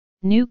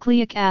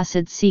Nucleic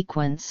acid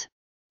sequence,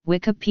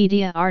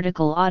 Wikipedia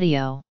article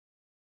audio.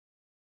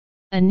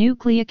 A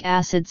nucleic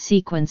acid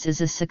sequence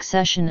is a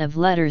succession of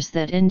letters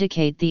that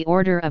indicate the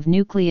order of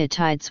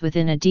nucleotides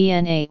within a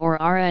DNA or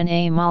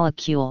RNA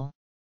molecule.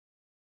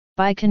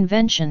 By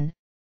convention,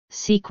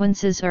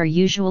 sequences are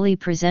usually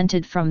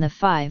presented from the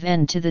 5'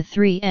 end to the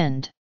 3'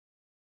 end.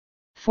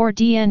 For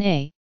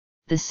DNA,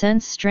 the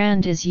sense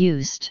strand is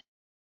used.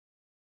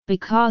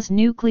 Because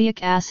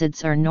nucleic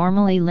acids are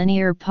normally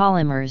linear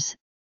polymers,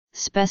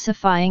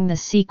 specifying the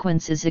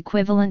sequence is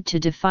equivalent to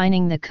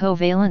defining the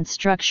covalent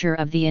structure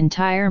of the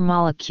entire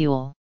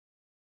molecule.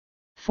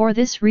 For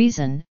this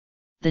reason,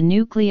 the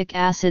nucleic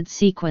acid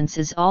sequence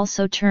is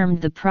also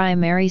termed the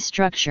primary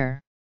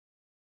structure.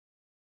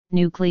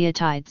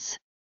 Nucleotides.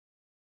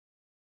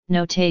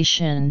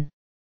 Notation.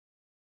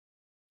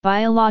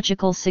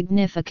 Biological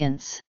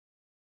significance.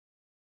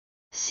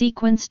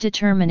 Sequence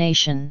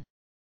determination.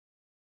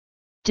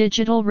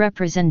 Digital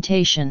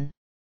representation.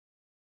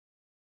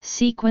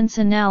 Sequence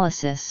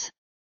analysis.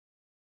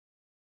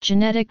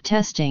 Genetic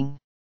testing.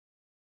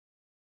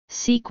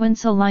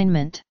 Sequence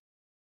alignment.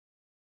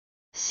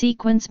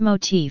 Sequence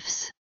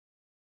motifs.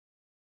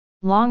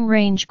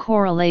 Long-range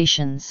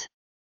correlations.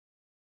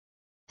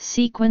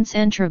 Sequence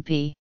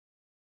entropy.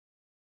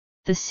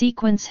 The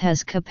sequence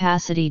has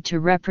capacity to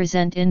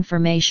represent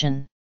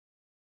information.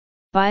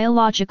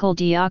 Biological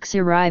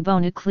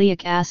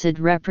deoxyribonucleic acid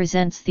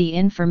represents the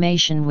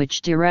information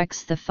which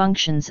directs the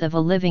functions of a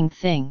living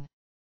thing.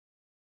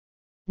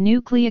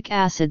 Nucleic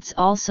acids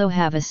also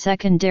have a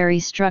secondary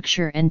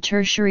structure and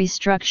tertiary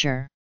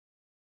structure.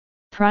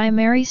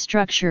 Primary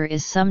structure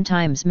is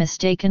sometimes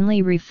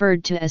mistakenly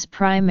referred to as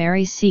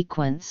primary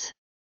sequence.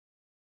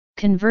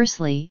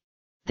 Conversely,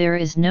 there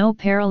is no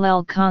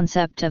parallel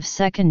concept of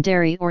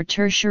secondary or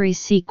tertiary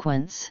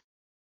sequence.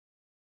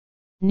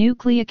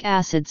 Nucleic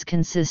acids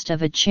consist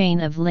of a chain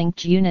of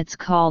linked units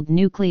called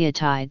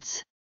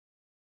nucleotides.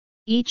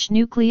 Each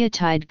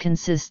nucleotide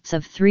consists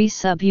of 3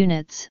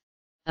 subunits.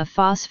 A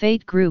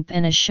phosphate group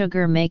and a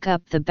sugar make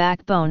up the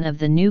backbone of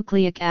the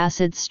nucleic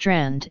acid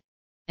strand,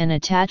 and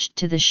attached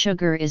to the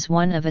sugar is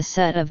one of a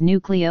set of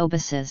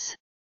nucleobases.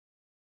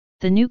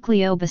 The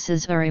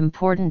nucleobases are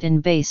important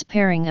in base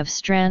pairing of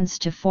strands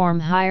to form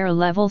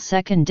higher-level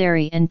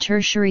secondary and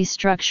tertiary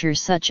structures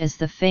such as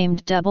the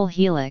famed double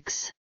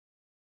helix.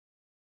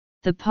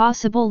 The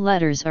possible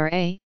letters are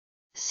A,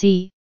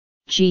 C,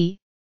 G,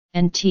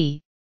 and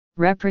T,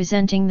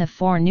 representing the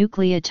 4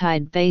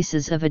 nucleotide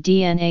bases of a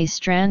DNA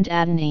strand: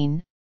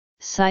 adenine,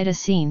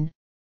 cytosine,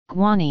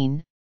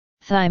 guanine,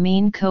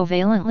 thymine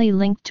covalently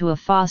linked to a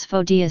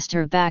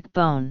phosphodiester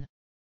backbone.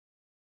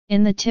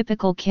 In the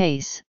typical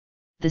case,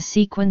 the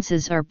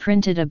sequences are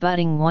printed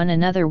abutting one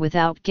another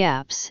without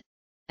gaps,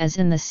 as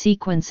in the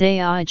sequence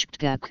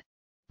AIJGTGUK,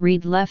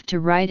 read left to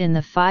right in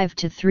the 5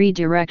 to 3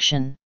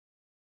 direction.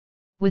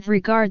 With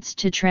regards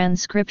to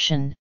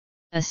transcription,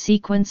 a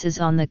sequence is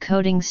on the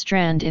coding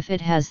strand if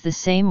it has the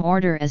same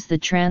order as the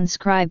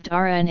transcribed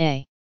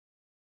RNA.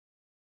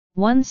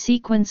 One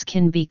sequence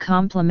can be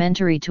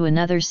complementary to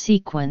another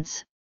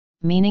sequence,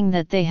 meaning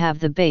that they have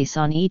the base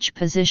on each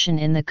position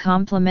in the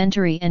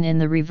complementary and in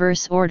the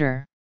reverse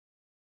order.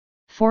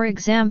 For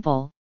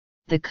example,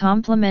 the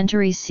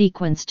complementary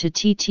sequence to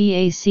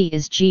TTAC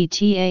is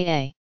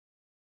GTAA.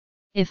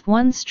 If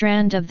one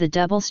strand of the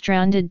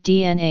double-stranded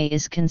DNA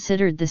is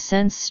considered the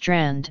sense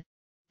strand,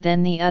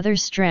 then the other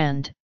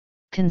strand,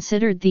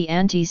 considered the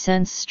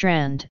anti-sense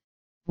strand,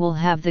 will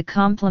have the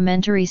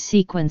complementary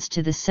sequence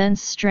to the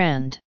sense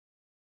strand.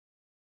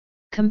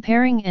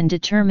 Comparing and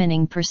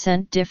determining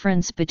 %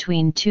 difference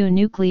between 2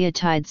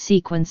 nucleotide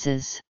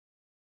sequences.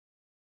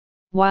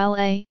 While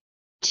A,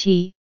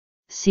 T,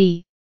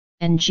 C,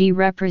 and G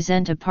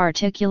represent a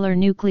particular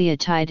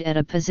nucleotide at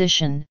a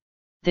position,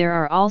 there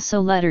are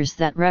also letters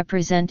that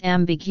represent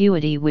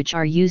ambiguity, which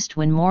are used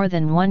when more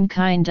than one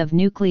kind of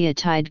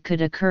nucleotide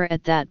could occur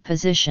at that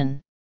position.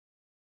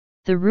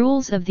 The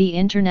rules of the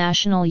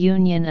International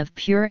Union of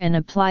Pure and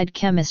Applied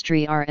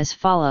Chemistry are as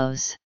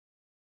follows.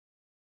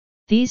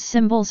 These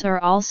symbols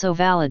are also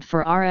valid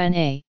for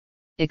RNA,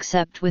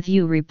 except with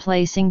U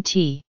replacing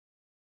T.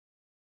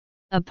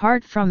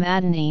 Apart from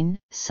adenine,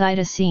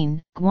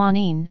 cytosine,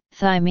 guanine,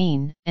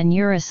 thymine, and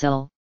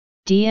uracil,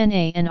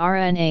 DNA and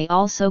RNA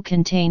also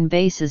contain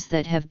bases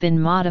that have been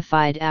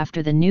modified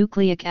after the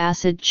nucleic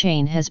acid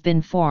chain has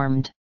been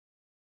formed.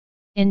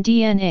 In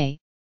DNA,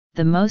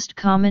 the most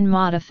common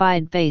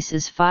modified base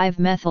is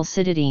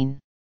 5-methylcytidine.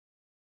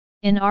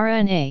 In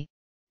RNA,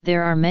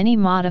 there are many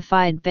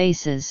modified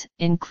bases,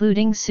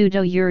 including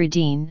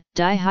pseudouridine,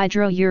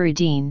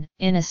 dihydrouridine,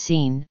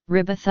 inosine,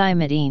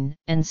 ribothymidine,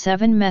 and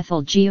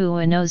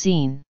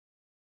 7-methylguanosine.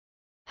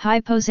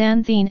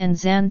 Hypoxanthine and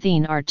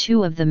xanthine are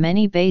 2 of the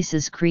many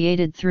bases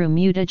created through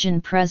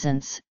mutagen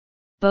presence,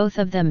 both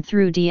of them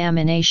through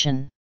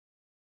deamination.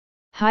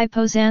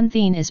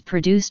 Hypoxanthine is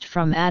produced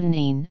from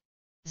adenine,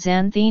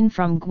 xanthine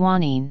from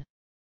guanine.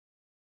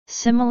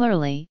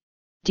 Similarly,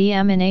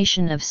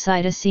 deamination of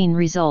cytosine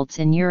results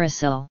in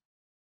uracil.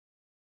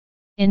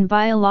 In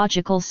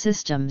biological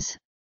systems,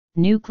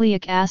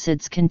 nucleic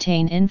acids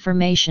contain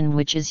information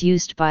which is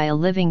used by a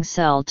living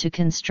cell to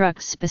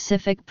construct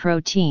specific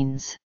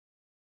proteins.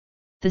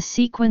 The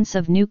sequence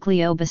of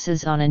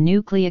nucleobases on a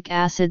nucleic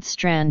acid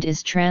strand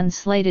is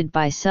translated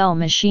by cell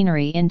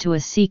machinery into a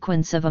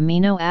sequence of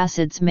amino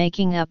acids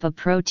making up a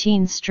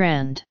protein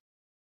strand.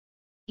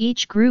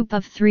 Each group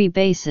of 3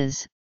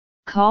 bases,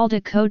 called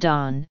a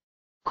codon,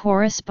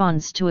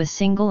 corresponds to a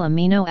single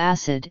amino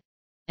acid,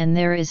 and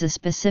there is a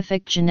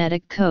specific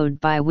genetic code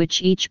by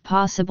which each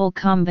possible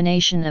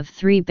combination of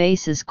 3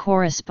 bases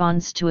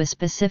corresponds to a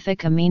specific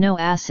amino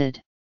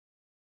acid.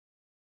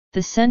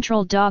 The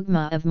central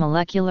dogma of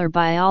molecular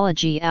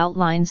biology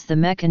outlines the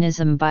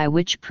mechanism by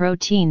which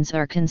proteins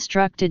are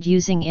constructed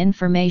using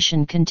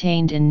information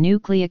contained in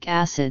nucleic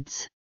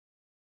acids.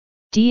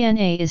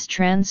 DNA is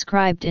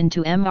transcribed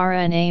into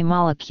mRNA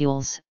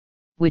molecules,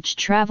 which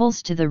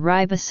travels to the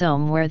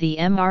ribosome where the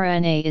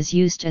mRNA is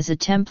used as a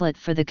template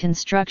for the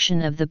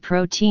construction of the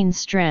protein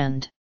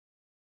strand.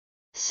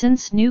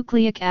 Since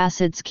nucleic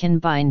acids can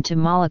bind to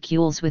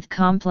molecules with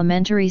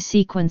complementary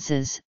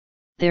sequences,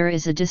 there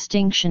is a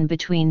distinction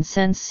between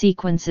sense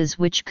sequences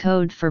which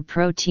code for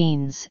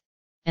proteins,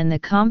 and the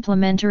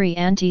complementary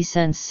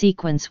antisense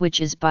sequence which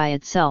is by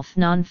itself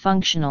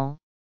non-functional,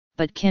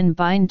 but can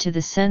bind to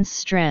the sense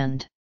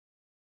strand.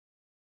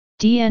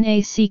 DNA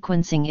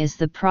sequencing is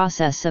the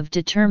process of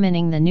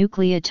determining the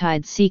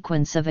nucleotide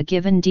sequence of a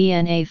given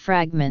DNA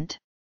fragment.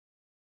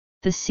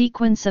 The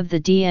sequence of the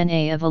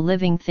DNA of a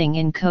living thing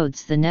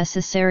encodes the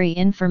necessary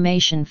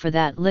information for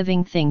that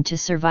living thing to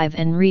survive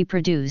and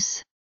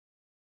reproduce.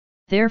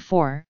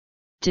 Therefore,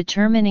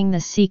 determining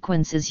the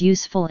sequence is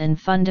useful in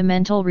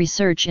fundamental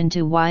research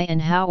into why and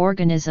how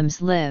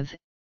organisms live,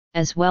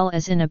 as well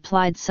as in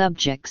applied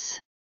subjects.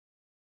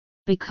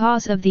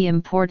 Because of the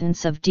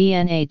importance of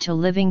DNA to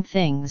living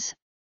things,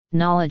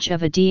 knowledge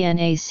of a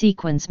DNA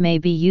sequence may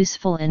be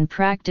useful in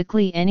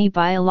practically any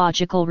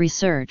biological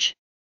research.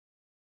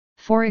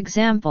 For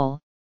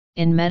example,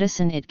 in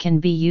medicine it can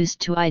be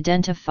used to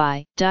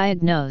identify,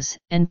 diagnose,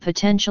 and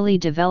potentially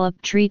develop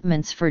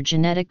treatments for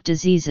genetic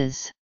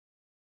diseases.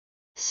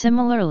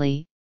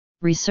 Similarly,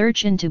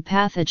 research into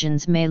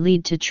pathogens may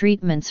lead to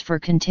treatments for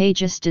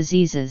contagious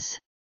diseases.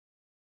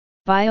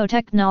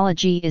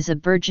 Biotechnology is a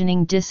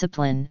burgeoning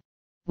discipline,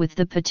 with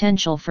the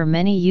potential for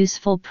many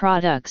useful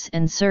products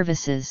and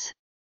services.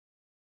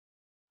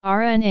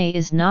 RNA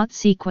is not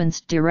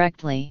sequenced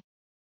directly.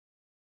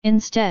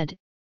 Instead,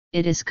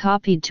 it is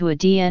copied to a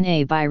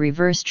DNA by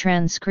reverse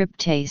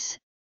transcriptase,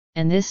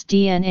 and this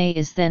DNA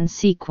is then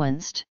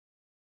sequenced.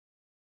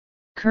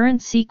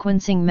 Current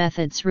sequencing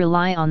methods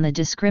rely on the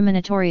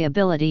discriminatory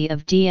ability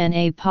of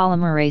DNA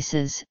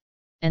polymerases,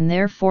 and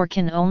therefore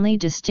can only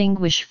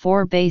distinguish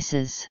 4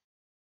 bases.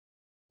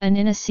 An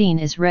inosine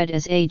is read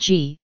as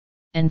AG,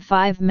 and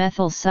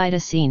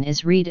 5-methylcytosine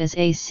is read as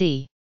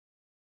AC.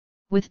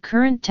 With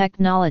current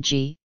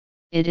technology,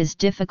 it is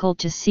difficult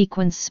to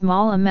sequence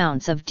small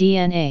amounts of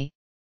DNA,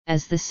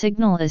 as the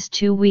signal is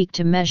too weak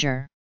to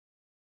measure.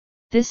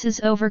 This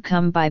is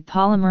overcome by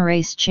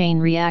polymerase chain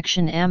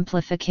reaction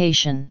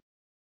amplification.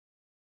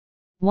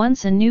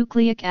 Once a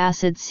nucleic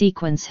acid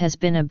sequence has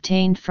been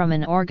obtained from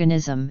an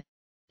organism,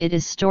 it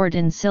is stored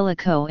in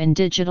silico in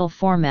digital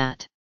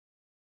format.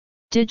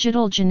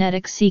 Digital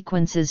genetic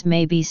sequences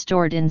may be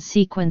stored in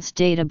sequence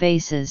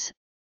databases,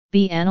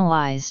 be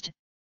analyzed,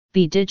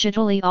 be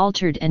digitally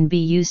altered and be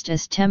used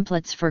as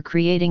templates for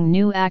creating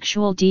new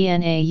actual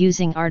DNA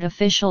using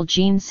artificial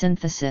gene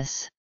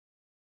synthesis.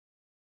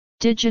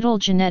 Digital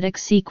genetic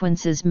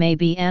sequences may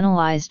be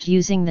analyzed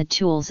using the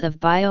tools of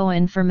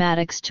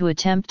bioinformatics to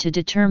attempt to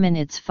determine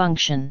its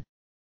function.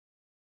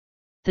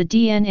 The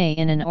DNA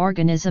in an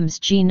organism's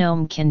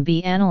genome can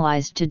be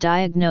analyzed to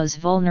diagnose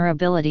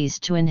vulnerabilities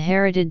to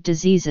inherited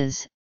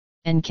diseases,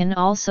 and can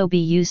also be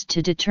used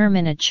to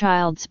determine a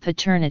child's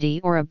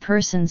paternity or a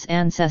person's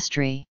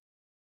ancestry.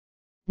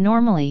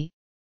 Normally,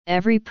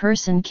 every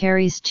person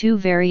carries 2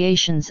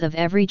 variations of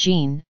every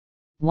gene,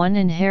 one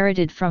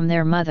inherited from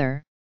their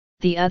mother,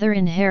 the other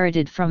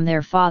inherited from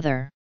their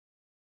father.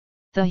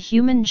 The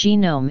human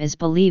genome is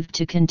believed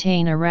to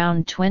contain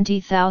around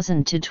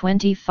 20,000 to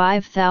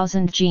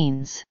 25,000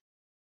 genes.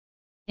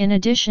 In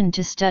addition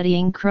to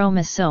studying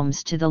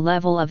chromosomes to the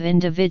level of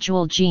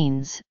individual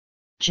genes,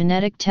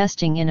 genetic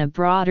testing in a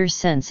broader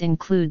sense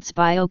includes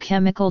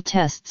biochemical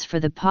tests for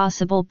the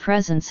possible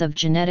presence of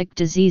genetic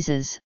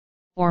diseases,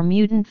 or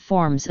mutant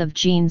forms of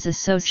genes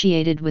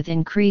associated with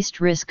increased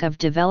risk of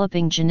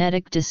developing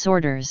genetic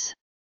disorders.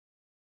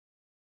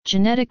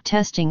 Genetic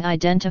testing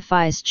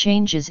identifies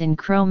changes in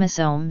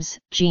chromosomes,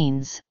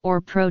 genes,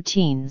 or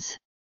proteins.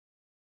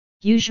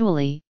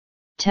 Usually,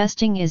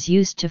 testing is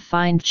used to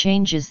find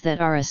changes that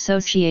are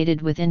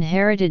associated with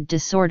inherited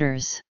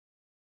disorders.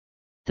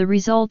 The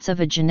results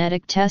of a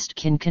genetic test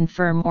can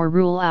confirm or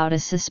rule out a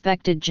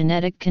suspected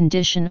genetic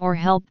condition or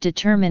help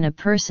determine a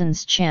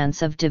person's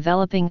chance of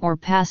developing or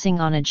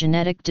passing on a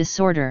genetic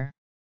disorder.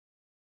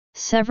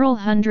 Several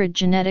hundred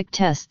genetic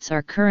tests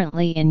are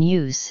currently in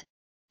use,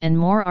 and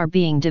more are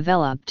being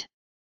developed.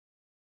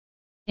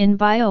 In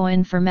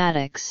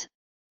bioinformatics,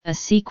 a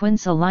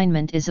sequence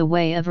alignment is a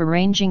way of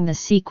arranging the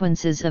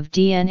sequences of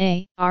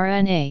DNA,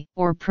 RNA,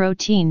 or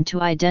protein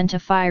to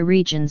identify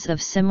regions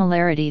of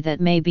similarity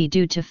that may be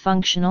due to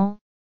functional,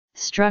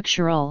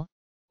 structural,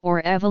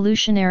 or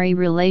evolutionary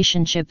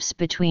relationships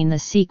between the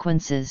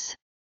sequences.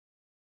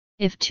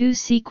 If two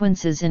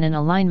sequences in an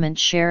alignment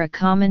share a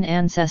common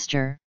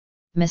ancestor,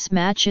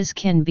 mismatches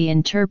can be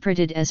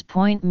interpreted as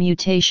point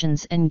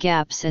mutations and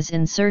gaps as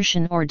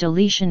insertion or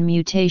deletion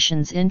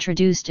mutations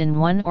introduced in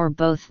one or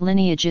both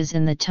lineages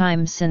in the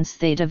time since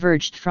they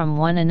diverged from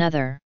one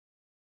another.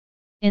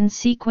 In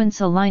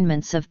sequence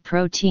alignments of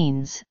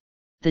proteins,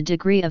 the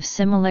degree of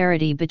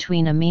similarity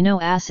between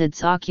amino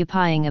acids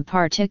occupying a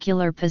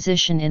particular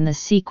position in the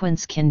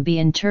sequence can be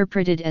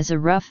interpreted as a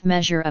rough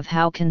measure of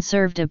how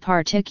conserved a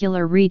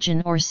particular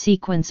region or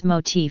sequence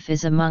motif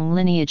is among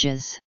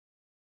lineages.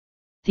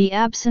 The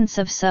absence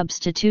of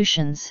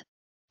substitutions,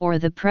 or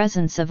the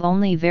presence of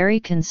only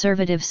very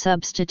conservative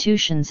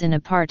substitutions in a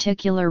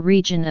particular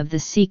region of the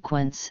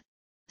sequence,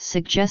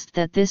 suggest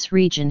that this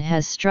region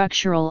has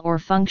structural or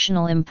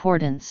functional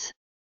importance.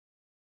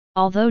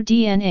 Although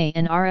DNA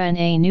and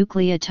RNA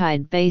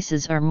nucleotide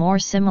bases are more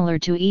similar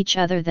to each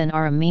other than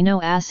are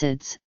amino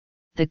acids,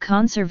 the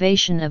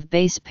conservation of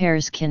base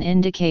pairs can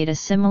indicate a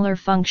similar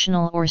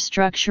functional or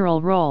structural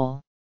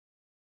role.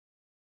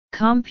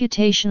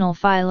 Computational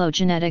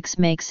phylogenetics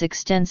makes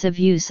extensive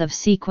use of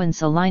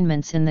sequence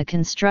alignments in the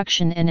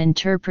construction and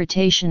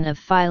interpretation of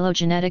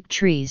phylogenetic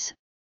trees,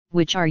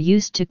 which are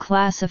used to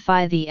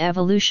classify the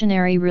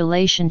evolutionary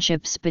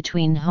relationships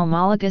between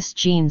homologous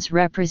genes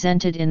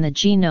represented in the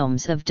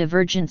genomes of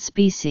divergent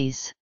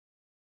species.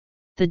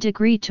 The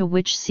degree to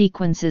which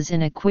sequences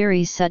in a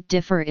query set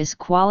differ is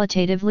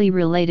qualitatively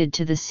related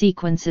to the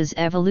sequence's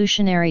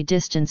evolutionary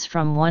distance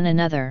from one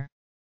another.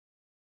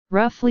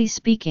 Roughly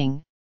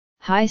speaking,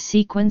 high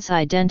sequence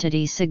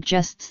identity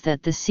suggests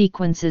that the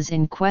sequences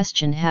in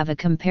question have a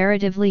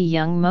comparatively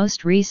young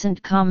most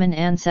recent common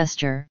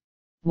ancestor,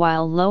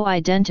 while low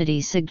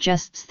identity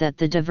suggests that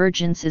the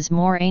divergence is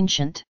more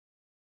ancient.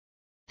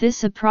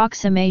 This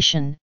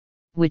approximation,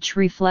 which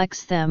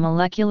reflects the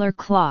molecular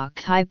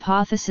clock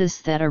hypothesis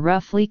that a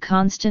roughly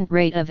constant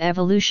rate of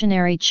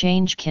evolutionary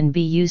change can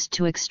be used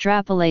to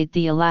extrapolate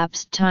the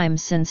elapsed time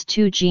since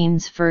two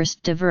genes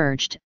first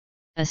diverged,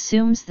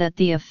 assumes that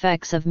the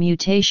effects of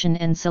mutation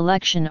and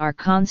selection are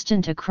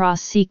constant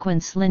across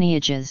sequence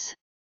lineages.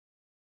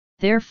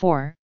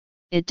 Therefore,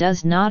 it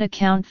does not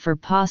account for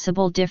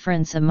possible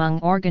difference among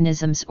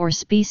organisms or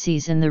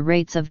species in the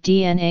rates of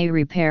DNA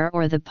repair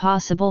or the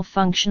possible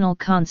functional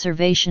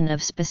conservation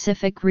of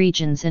specific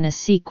regions in a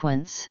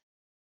sequence.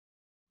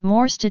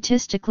 More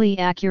statistically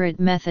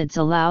accurate methods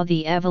allow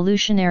the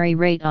evolutionary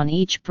rate on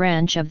each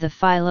branch of the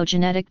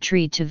phylogenetic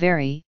tree to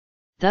vary,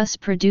 thus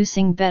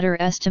producing better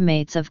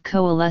estimates of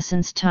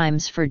coalescence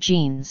times for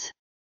genes.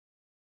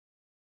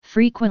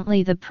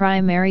 Frequently the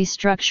primary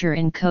structure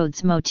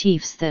encodes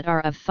motifs that are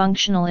of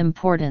functional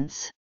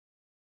importance.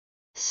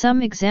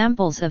 Some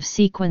examples of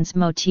sequence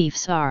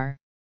motifs are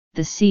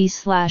the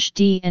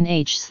C/D and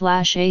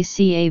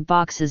H/ACA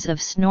boxes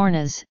of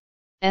SNORNAs,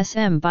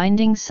 SM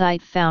binding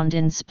site found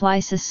in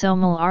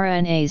spliceosomal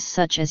RNAs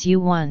such as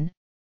U1,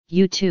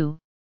 U2,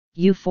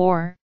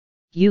 U4,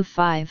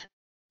 U5,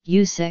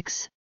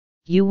 U6,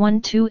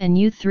 U12 and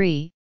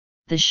U3,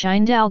 the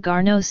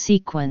Schindel-Garneau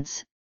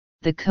sequence,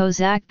 the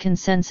Kozak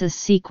consensus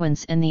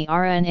sequence and the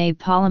RNA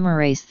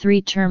polymerase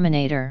III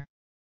terminator.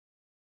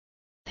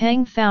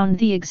 Peng found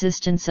the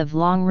existence of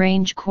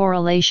long-range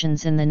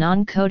correlations in the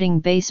non-coding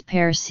base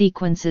pair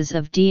sequences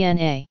of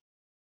DNA.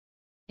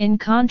 In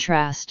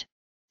contrast,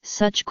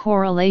 such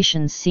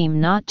correlations seem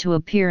not to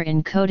appear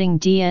in coding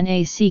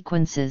DNA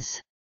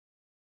sequences.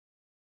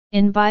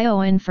 In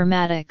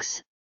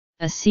bioinformatics,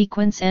 a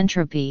sequence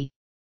entropy,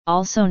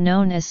 also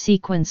known as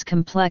sequence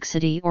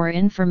complexity or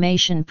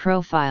information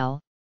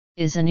profile,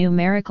 is a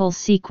numerical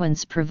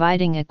sequence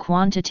providing a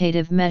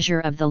quantitative measure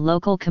of the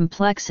local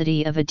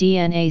complexity of a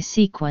DNA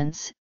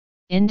sequence,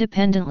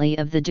 independently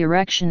of the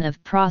direction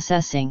of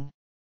processing.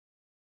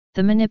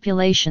 The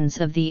manipulations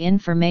of the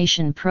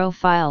information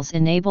profiles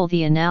enable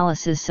the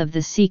analysis of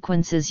the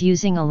sequences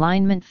using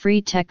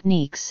alignment-free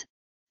techniques,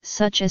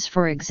 such as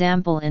for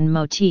example in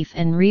motif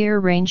and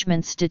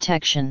rearrangements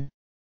detection.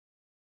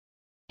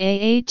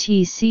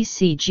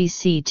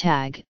 AATCCGC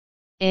tag,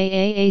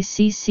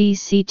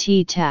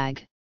 AAACCCT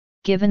tag.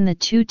 Given the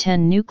two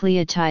 10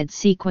 nucleotide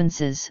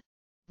sequences,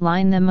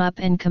 line them up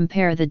and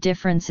compare the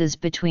differences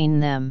between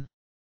them.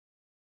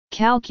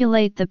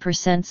 Calculate the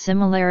percent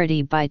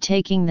similarity by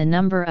taking the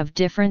number of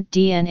different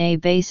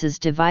DNA bases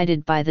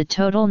divided by the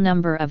total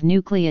number of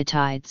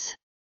nucleotides.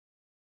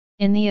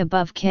 In the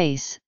above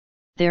case,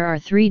 there are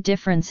 3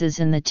 differences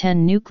in the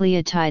 10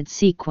 nucleotide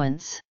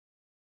sequence.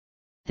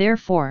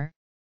 Therefore,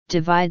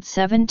 divide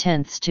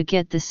 7/10 to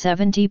get the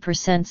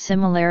 70%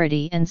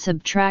 similarity and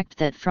subtract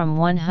that from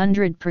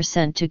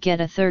 100% to get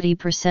a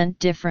 30%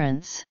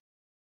 difference.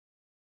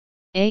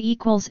 A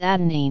equals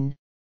adenine,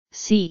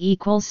 C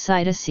equals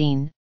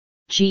cytosine,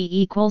 G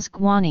equals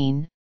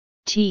guanine,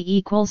 T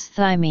equals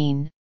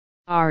thymine,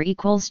 R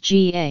equals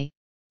Ga,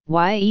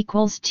 Y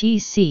equals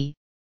Tc,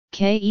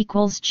 K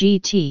equals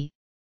Gt,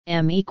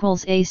 M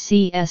equals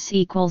Ac, S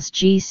equals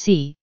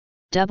Gc,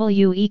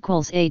 W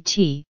equals At,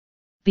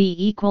 B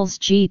equals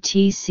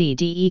Gtc,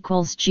 D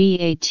equals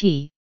Gat,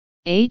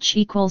 H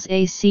equals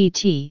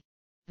Act,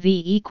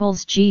 V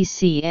equals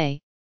Gca,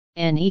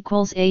 N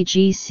equals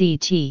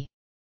Agct.